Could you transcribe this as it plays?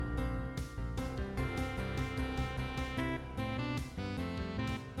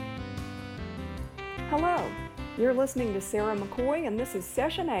Hello, you're listening to Sarah McCoy, and this is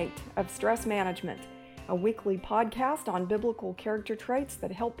Session 8 of Stress Management, a weekly podcast on biblical character traits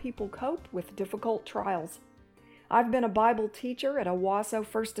that help people cope with difficult trials. I've been a Bible teacher at Owasso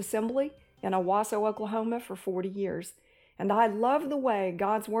First Assembly in Owasso, Oklahoma for 40 years, and I love the way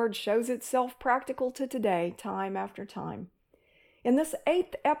God's Word shows itself practical to today, time after time. In this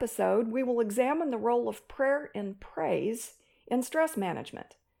 8th episode, we will examine the role of prayer and praise in stress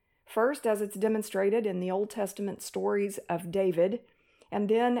management. First, as it's demonstrated in the Old Testament stories of David, and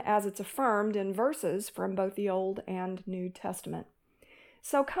then as it's affirmed in verses from both the Old and New Testament.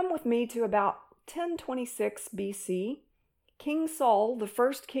 So come with me to about 1026 BC. King Saul, the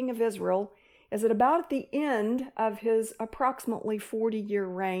first king of Israel, is at about the end of his approximately 40-year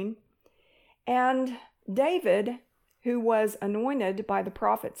reign. And David, who was anointed by the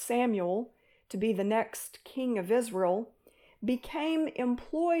prophet Samuel to be the next king of Israel, became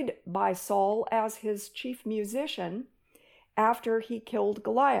employed by Saul as his chief musician after he killed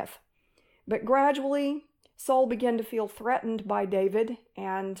Goliath. But gradually, Saul began to feel threatened by David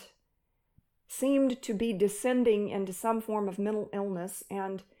and seemed to be descending into some form of mental illness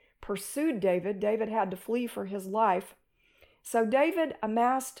and pursued David. David had to flee for his life. So David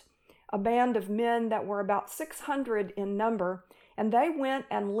amassed a band of men that were about 600 in number, and they went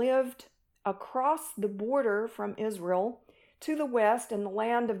and lived across the border from Israel to the west in the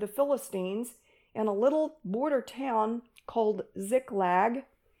land of the Philistines in a little border town called Ziklag.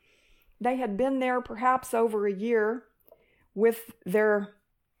 They had been there perhaps over a year with their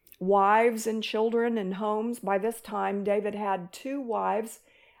wives and children and homes. By this time, David had 2 wives,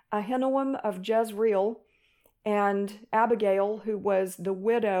 Ahinoam of Jezreel and Abigail, who was the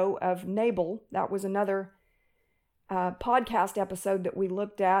widow of Nabal. That was another podcast episode that we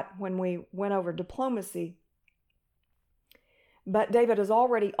looked at when we went over diplomacy. But David has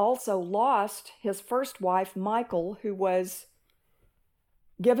already also lost his first wife, Michal, who was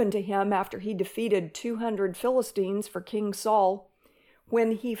given to him after he defeated 200 Philistines for King Saul.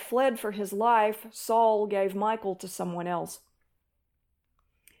 When he fled for his life, Saul gave Michal to someone else.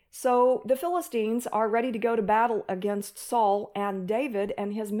 So the Philistines are ready to go to battle against Saul, and David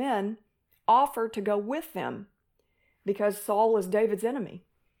and his men offer to go with them because Saul is David's enemy.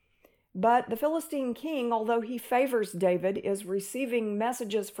 But the Philistine king, although he favors David, is receiving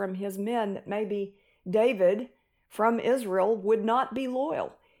messages from his men that maybe David from Israel would not be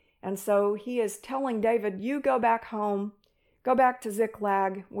loyal. And so he is telling David, you go back home, go back to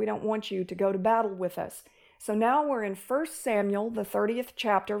Ziklag. We don't want you to go to battle with us. So now we're in 1 Samuel, the 30th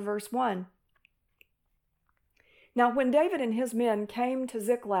chapter, verse 1. Now when David and his men came to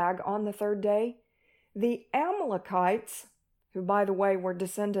Ziklag on the 3rd day, the Amalekites, who, by the way, were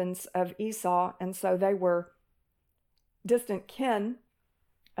descendants of Esau, and so they were distant kin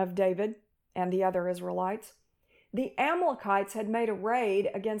of David and the other Israelites. The Amalekites had made a raid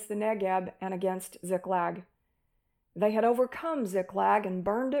against the Negeb and against Ziklag. They had overcome Ziklag and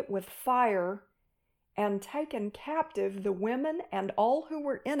burned it with fire and taken captive the women and all who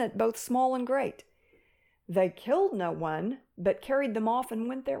were in it, both small and great. They killed no one, but carried them off and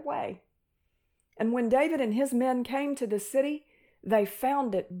went their way. And when David and his men came to the city, they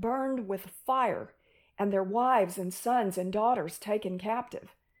found it burned with fire, and their wives and sons and daughters taken captive.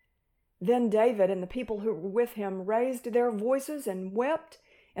 Then David and the people who were with him raised their voices and wept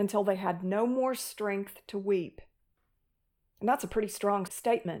until they had no more strength to weep. And that's a pretty strong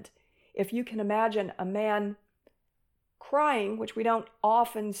statement. If you can imagine a man crying, which we don't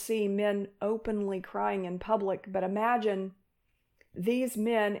often see men openly crying in public, but imagine these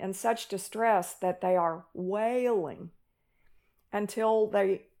men in such distress that they are wailing until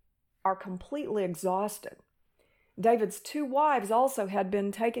they are completely exhausted. David's 2 wives also had been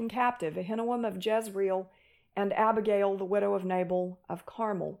taken captive, Ahinoam of Jezreel and Abigail, the widow of Nabal of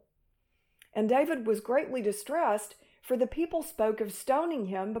Carmel. And David was greatly distressed, for the people spoke of stoning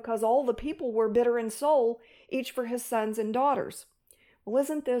him because all the people were bitter in soul, each for his sons and daughters. Well,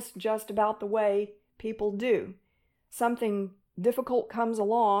 isn't this just about the way people do? Something difficult comes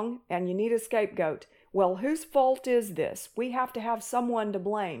along and you need a scapegoat. Well, whose fault is this? We have to have someone to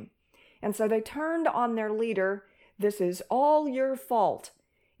blame. And so they turned on their leader. This is all your fault.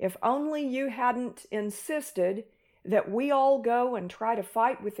 If only you hadn't insisted that we all go and try to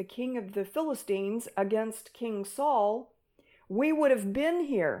fight with the king of the Philistines against King Saul, we would have been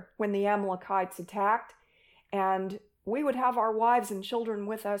here when the Amalekites attacked, and we would have our wives and children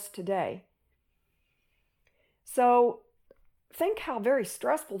with us today. So think how very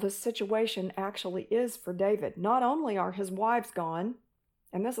stressful this situation actually is for David. Not only are his wives gone,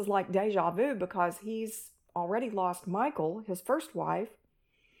 and this is like deja vu because he's already lost Michal, his first wife,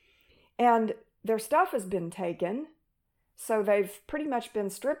 and their stuff has been taken, so they've pretty much been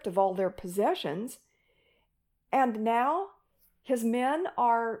stripped of all their possessions, and now his men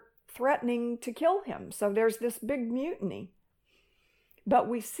are threatening to kill him. So there's this big mutiny. But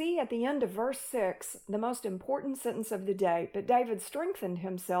we see at the end of verse 6, the most important sentence of the day, but David strengthened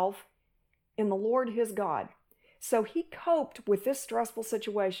himself in the Lord his God. So he coped with this stressful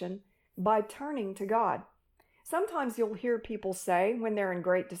situation by turning to God. Sometimes you'll hear people say when they're in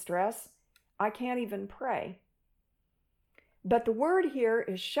great distress, I can't even pray. But the word here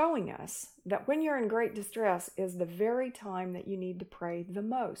is showing us that when you're in great distress is the very time that you need to pray the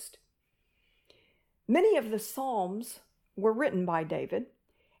most. Many of the Psalms were written by David,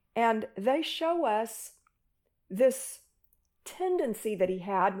 and they show us this tendency that he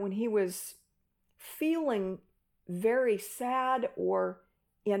had when he was feeling very sad or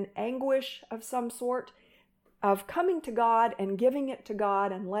in anguish of some sort, of coming to God and giving it to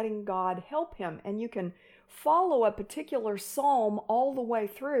God and letting God help him. And you can follow a particular psalm all the way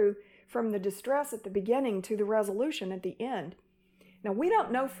through from the distress at the beginning to the resolution at the end. Now, we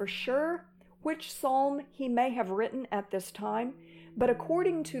don't know for sure which psalm he may have written at this time, but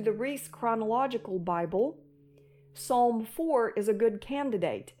according to the Reese Chronological Bible, Psalm 4 is a good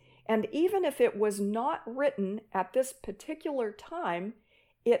candidate. And even if it was not written at this particular time,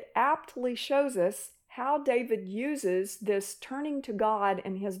 it aptly shows us how David uses this turning to God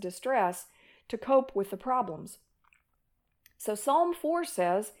in his distress to cope with the problems. So Psalm 4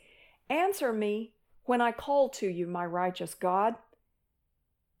 says, Answer me when I call to you, my righteous God.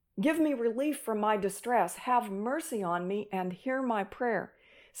 Give me relief from my distress. Have mercy on me and hear my prayer.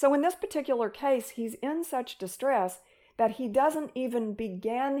 So in this particular case, he's in such distress that he doesn't even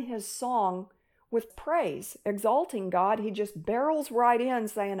begin his song with praise, exalting God. He just barrels right in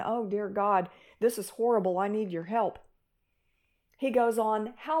saying, Oh, dear God, this is horrible. I need your help. He goes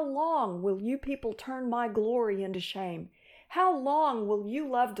on, How long will you people turn my glory into shame? How long will you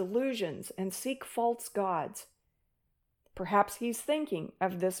love delusions and seek false gods? Perhaps he's thinking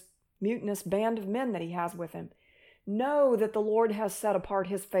of this mutinous band of men that he has with him. Know that the Lord has set apart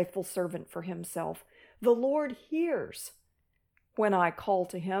his faithful servant for himself. The Lord hears when I call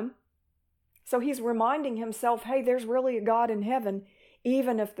to him. So he's reminding himself, hey, there's really a God in heaven,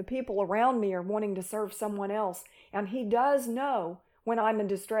 even if the people around me are wanting to serve someone else. And he does know when I'm in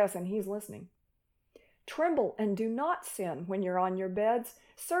distress, and he's listening. Tremble and do not sin when you're on your beds.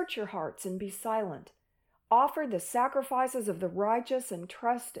 Search your hearts and be silent. Offer the sacrifices of the righteous and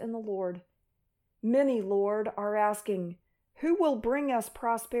trust in the Lord. Many, Lord, are asking, who will bring us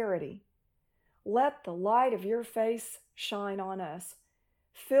prosperity? Let the light of your face shine on us.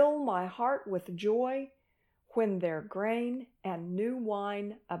 Fill my heart with joy when their grain and new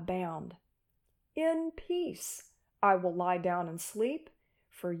wine abound. In peace I will lie down and sleep,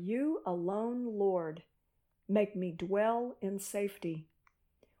 for you alone, Lord, make me dwell in safety.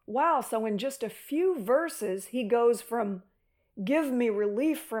 Wow, so in just a few verses, he goes from give me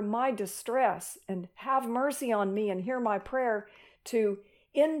relief from my distress and have mercy on me and hear my prayer to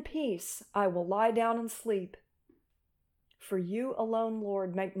in peace I will lie down and sleep. For you alone,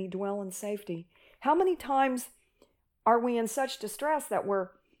 Lord, make me dwell in safety. How many times are we in such distress that we're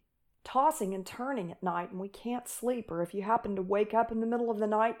tossing and turning at night and we can't sleep? Or if you happen to wake up in the middle of the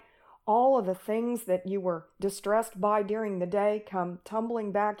night, all of the things that you were distressed by during the day come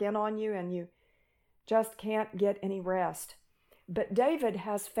tumbling back in on you and you just can't get any rest. But David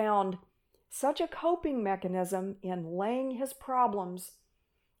has found such a coping mechanism in laying his problems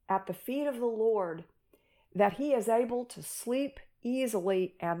at the feet of the Lord that he is able to sleep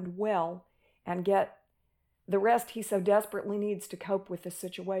easily and well and get the rest he so desperately needs to cope with the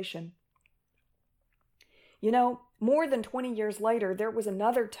situation. You know, more than 20 years later, there was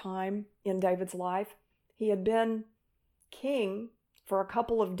another time in David's life. He had been king for a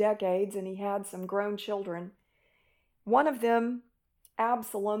couple of decades and he had some grown children. One of them,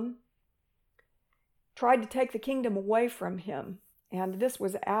 Absalom, tried to take the kingdom away from him. And this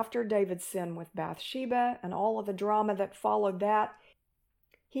was after David's sin with Bathsheba and all of the drama that followed that.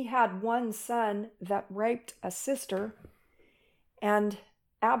 He had one son that raped a sister, and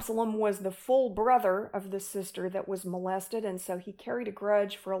Absalom was the full brother of the sister that was molested, and so he carried a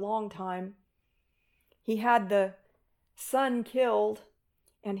grudge for a long time. He had the son killed,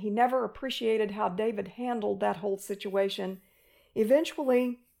 and he never appreciated how David handled that whole situation.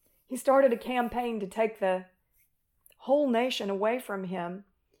 Eventually, he started a campaign to take the whole nation away from him,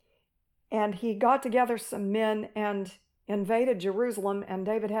 and he got together some men and invaded Jerusalem, and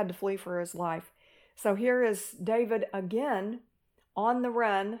David had to flee for his life. So here is David again on the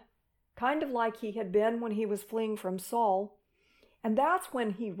run, kind of like he had been when he was fleeing from Saul. And that's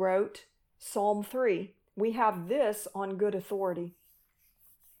when he wrote Psalm 3. We have this on good authority.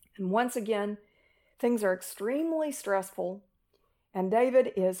 And once again, things are extremely stressful, and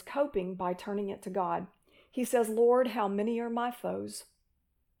David is coping by turning it to God. He says, Lord, how many are my foes?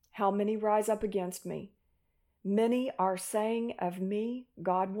 How many rise up against me? Many are saying of me,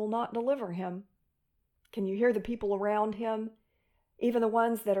 God will not deliver him. Can you hear the people around him? Even the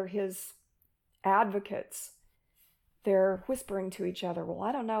ones that are his advocates. They're whispering to each other, well,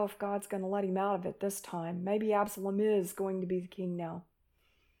 I don't know if God's going to let him out of it this time. Maybe Absalom is going to be the king now.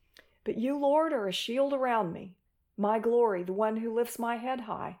 But you, Lord, are a shield around me, my glory, the one who lifts my head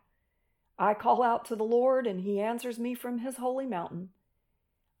high. I call out to the Lord, and he answers me from his holy mountain.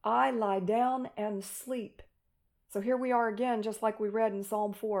 I lie down and sleep. So here we are again, just like we read in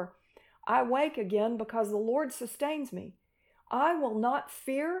Psalm 4. I wake again because the Lord sustains me. I will not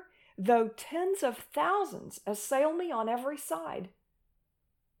fear, though tens of thousands assail me on every side.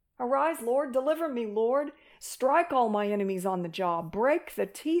 Arise, Lord, deliver me, Lord. Strike all my enemies on the jaw. Break the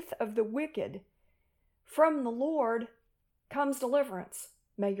teeth of the wicked. From the Lord comes deliverance.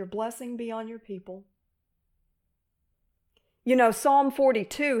 May your blessing be on your people. You know, Psalm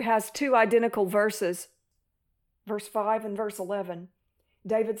 42 has two identical verses, verse 5 and verse 11.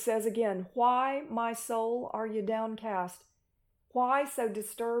 David says again, why, my soul, are you downcast? Why so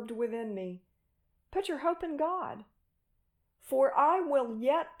disturbed within me? Put your hope in God. For I will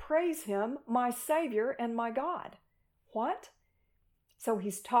yet praise him, my Savior and my God. What? So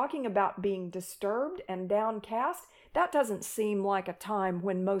he's talking about being disturbed and downcast. That doesn't seem like a time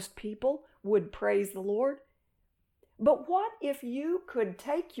when most people would praise the Lord. But what if you could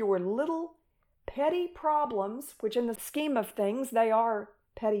take your little petty problems, which in the scheme of things they are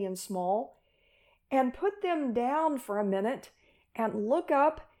petty and small, and put them down for a minute and look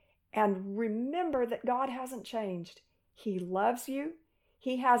up and remember that God hasn't changed. He loves you.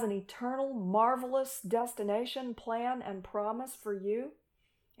 He has an eternal, marvelous destination, plan, and promise for you,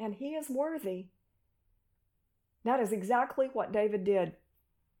 and he is worthy. That is exactly what David did.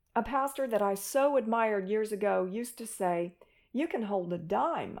 A pastor that I so admired years ago used to say, you can hold a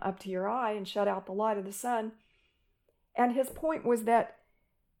dime up to your eye and shut out the light of the sun. And his point was that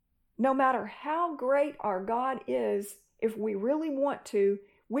no matter how great our God is, if we really want to,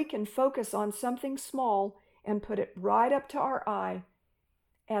 we can focus on something small and put it right up to our eye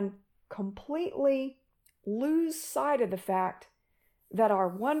and completely lose sight of the fact that our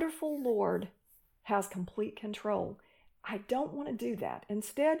wonderful Lord has complete control. I don't want to do that.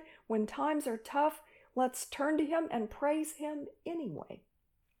 Instead, when times are tough, let's turn to him and praise him anyway.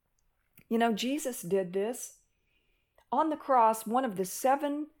 You know, Jesus did this. On the cross, one of the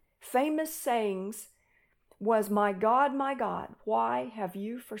 7 famous sayings was, my God, why have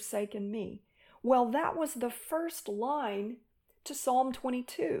you forsaken me? Well, that was the first line to Psalm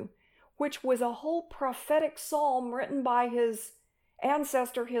 22, which was a whole prophetic psalm written by his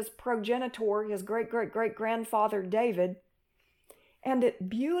ancestor, his progenitor, his great-great-great-grandfather David. And it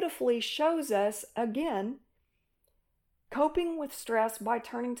beautifully shows us, again, coping with stress by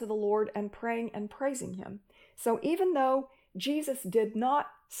turning to the Lord and praying and praising him. So even though Jesus did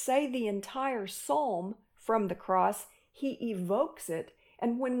not say the entire psalm from the cross, he evokes it.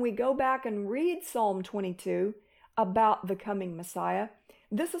 And when we go back and read Psalm 22 about the coming Messiah,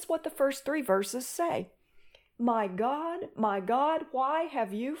 this is what the first 3 verses say. My God, why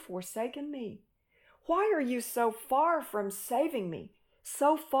have you forsaken me? Why are you so far from saving me,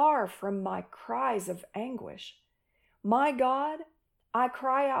 so far from my cries of anguish? My God, I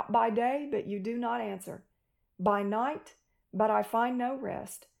cry out by day, but you do not answer. By night, but I find no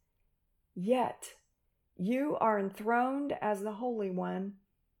rest. Yet you are enthroned as the Holy One.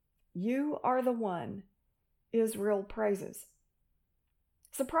 You are the one Israel praises.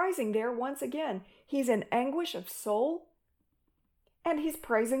 Surprising there, once again, he's in anguish of soul, and he's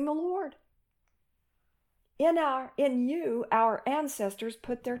praising the Lord. In you, our ancestors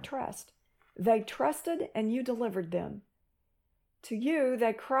put their trust. They trusted, and you delivered them. To you,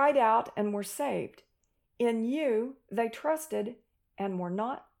 they cried out and were saved. In you, they trusted and were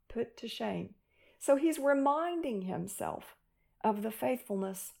not put to shame. So he's reminding himself of the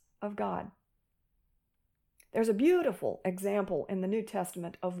faithfulness of God. There's a beautiful example in the New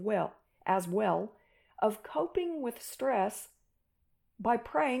Testament of coping with stress by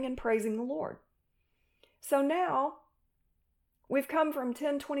praying and praising the Lord. So now we've come from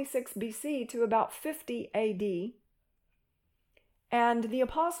 1026 BC to about 50 AD, and the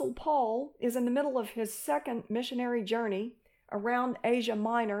Apostle Paul is in the middle of his second missionary journey around Asia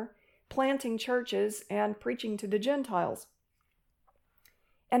Minor, planting churches and preaching to the Gentiles.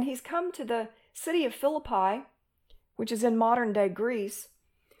 And he's come to the city of Philippi, which is in modern-day Greece,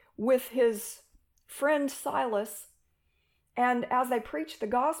 with his friend Silas. And as they preach the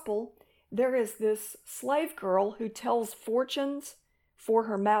gospel, there is this slave girl who tells fortunes for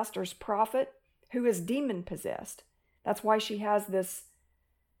her master's profit, who is demon possessed. That's why she has this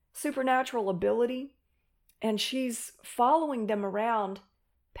supernatural ability, and she's following them around,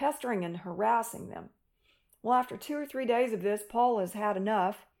 pestering and harassing them. Well, after 2 or 3 days of this, Paul has had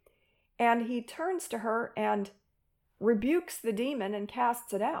enough, and he turns to her and rebukes the demon and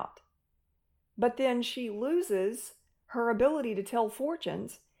casts it out. But then she loses her ability to tell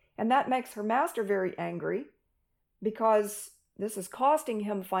fortunes, and that makes her master very angry because this is costing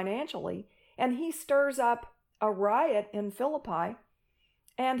him financially, and he stirs up a riot in Philippi,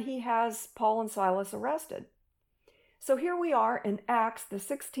 and he has Paul and Silas arrested. So here we are in Acts, the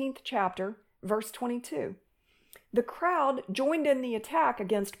 16th chapter, verse 22. The crowd joined in the attack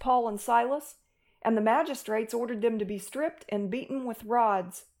against Paul and Silas, and the magistrates ordered them to be stripped and beaten with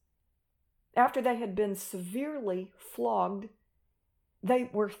rods. After they had been severely flogged, they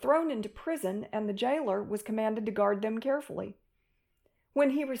were thrown into prison, and the jailer was commanded to guard them carefully.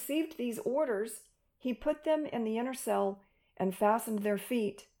 When he received these orders, he put them in the inner cell and fastened their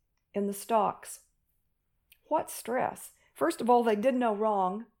feet in the stocks. What stress! First of all, they did no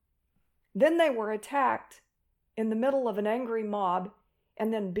wrong. Then they were attacked in the middle of an angry mob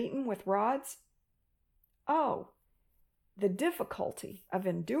and then beaten with rods. Oh, the difficulty of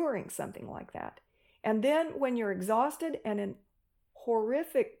enduring something like that. And then when you're exhausted and in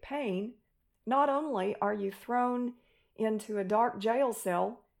horrific pain, not only are you thrown into a dark jail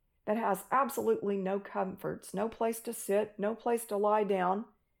cell that has absolutely no comforts, no place to sit, no place to lie down,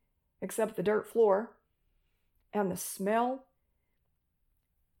 except the dirt floor and the smell,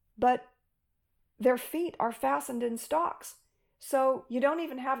 but their feet are fastened in stocks. So you don't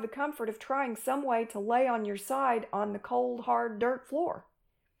even have the comfort of trying some way to lay on your side on the cold, hard dirt floor.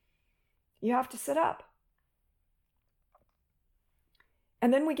 You have to sit up.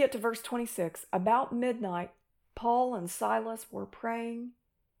 And then we get to verse 26. About midnight, Paul and Silas were praying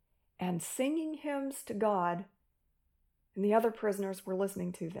and singing hymns to God, and the other prisoners were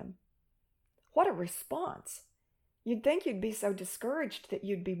listening to them. What a response! You'd think you'd be so discouraged that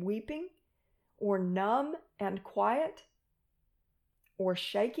you'd be weeping or numb and quiet or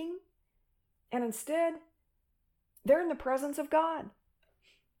shaking, and instead, they're in the presence of God.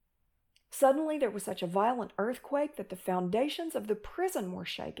 Suddenly, there was such a violent earthquake that the foundations of the prison were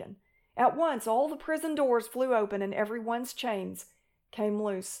shaken. At once, all the prison doors flew open and everyone's chains came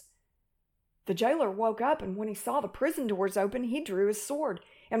loose. The jailer woke up, and when he saw the prison doors open, he drew his sword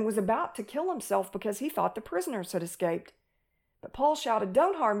and was about to kill himself because he thought the prisoners had escaped. But Paul shouted,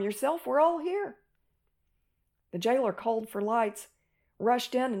 "Don't harm yourself, we're all here." The jailer called for lights,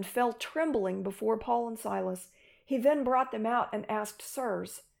 rushed in, and fell trembling before Paul and Silas. He then brought them out and asked,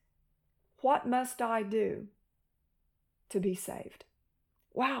 "Sirs, what must I do to be saved?"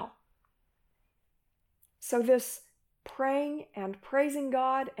 Wow. So this praying and praising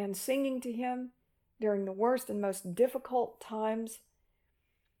God and singing to Him during the worst and most difficult times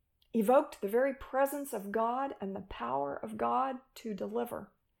evoked the very presence of God and the power of God to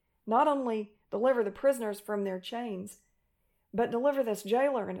deliver. Not only deliver the prisoners from their chains, but deliver this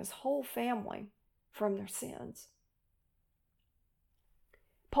jailer and his whole family from their sins.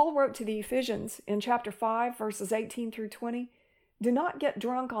 Paul wrote to the Ephesians in chapter 5, verses 18 through 20, "Do not get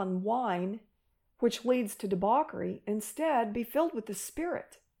drunk on wine, which leads to debauchery. Instead, be filled with the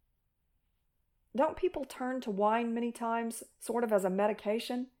Spirit." Don't people turn to wine many times sort of as a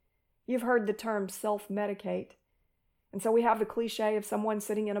medication? You've heard the term self-medicate. And so we have the cliche of someone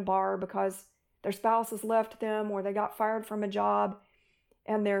sitting in a bar because their spouse has left them or they got fired from a job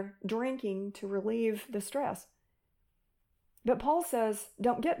and they're drinking to relieve the stress. But Paul says,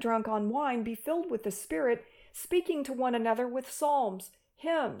 don't get drunk on wine, be filled with the Spirit, speaking to one another with psalms,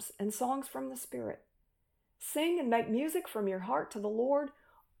 hymns, and songs from the Spirit. Sing and make music from your heart to the Lord,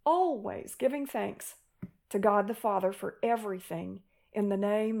 always giving thanks to God the Father for everything in the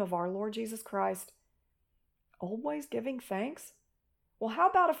name of our Lord Jesus Christ. Always giving thanks? Well, how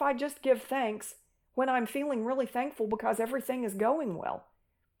about if I just give thanks when I'm feeling really thankful because everything is going well?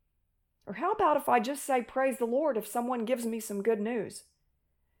 Or how about if I just say praise the Lord if someone gives me some good news?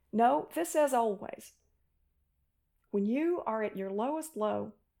 No, this says always. When you are at your lowest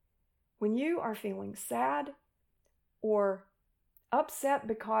low, when you are feeling sad or upset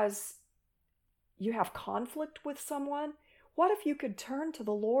because you have conflict with someone, what if you could turn to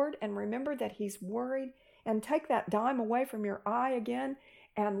the Lord and remember that He's worried and take that dime away from your eye again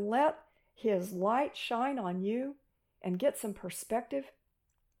and let His light shine on you and get some perspective?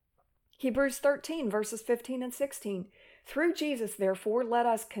 Hebrews 13, verses 15 and 16. Through Jesus, therefore, let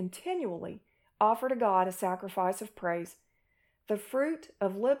us continually offer to God a sacrifice of praise, the fruit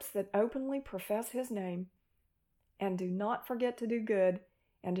of lips that openly profess his name. And do not forget to do good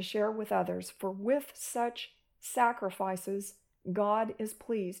and to share with others, for with such sacrifices God is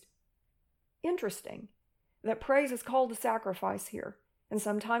pleased. Interesting that praise is called a sacrifice here, and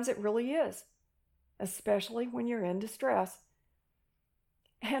sometimes it really is, especially when you're in distress.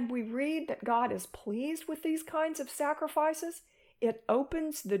 And we read that God is pleased with these kinds of sacrifices. It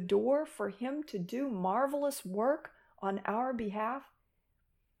opens the door for him to do marvelous work on our behalf.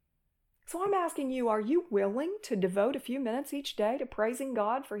 So I'm asking you, are you willing to devote a few minutes each day to praising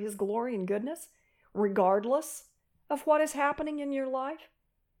God for his glory and goodness, regardless of what is happening in your life?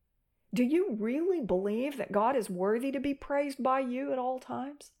 Do you really believe that God is worthy to be praised by you at all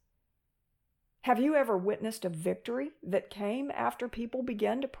times? Have you ever witnessed a victory that came after people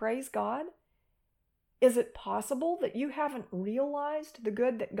began to praise God? Is it possible that you haven't realized the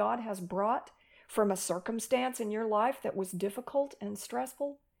good that God has brought from a circumstance in your life that was difficult and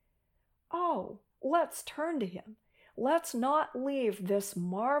stressful? Oh, let's turn to him. Let's not leave this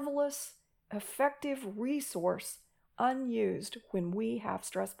marvelous, effective resource unused when we have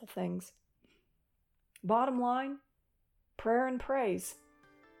stressful things. Bottom line, prayer and praise.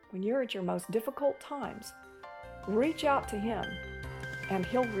 When you're at your most difficult times, reach out to him and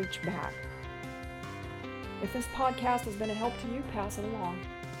he'll reach back. If this podcast has been a help to you, pass it along.